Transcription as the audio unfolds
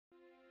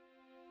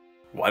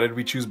Why did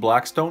we choose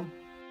Blackstone?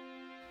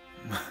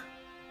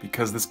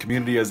 Because this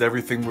community has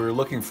everything we were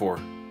looking for,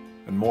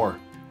 and more.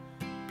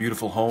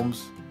 Beautiful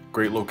homes,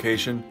 great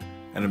location,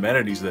 and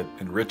amenities that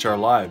enrich our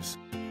lives.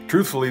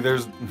 Truthfully,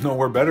 there's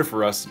nowhere better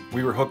for us.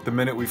 We were hooked the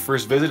minute we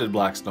first visited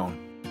Blackstone.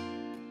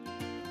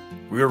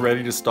 We were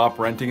ready to stop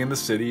renting in the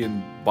city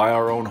and buy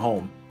our own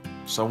home,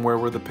 somewhere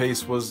where the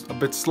pace was a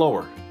bit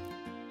slower.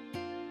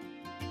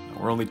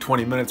 We're only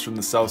 20 minutes from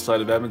the south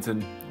side of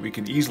Edmonton. We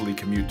can easily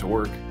commute to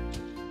work.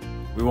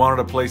 We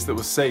wanted a place that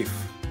was safe,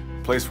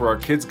 a place where our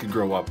kids could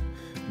grow up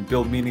and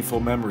build meaningful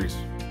memories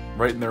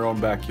right in their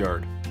own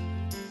backyard.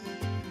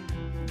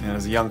 And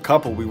as a young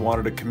couple, we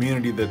wanted a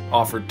community that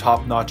offered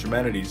top-notch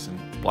amenities,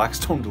 and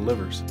Blackstone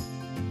delivers.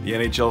 The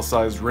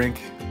NHL-sized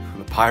rink,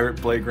 the pirate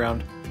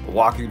playground, the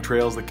walking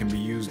trails that can be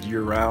used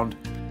year-round.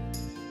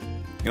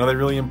 They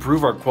really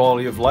improve our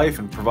quality of life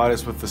and provide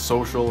us with the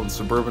social and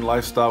suburban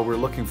lifestyle we're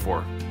looking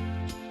for.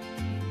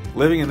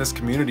 Living in this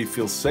community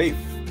feels safe,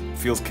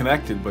 feels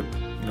connected, but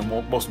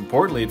most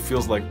importantly, it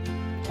feels like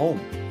home.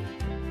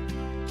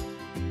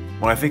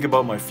 When I think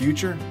about my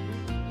future,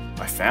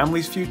 my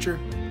family's future,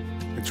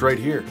 it's right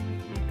here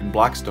in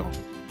Blackstone.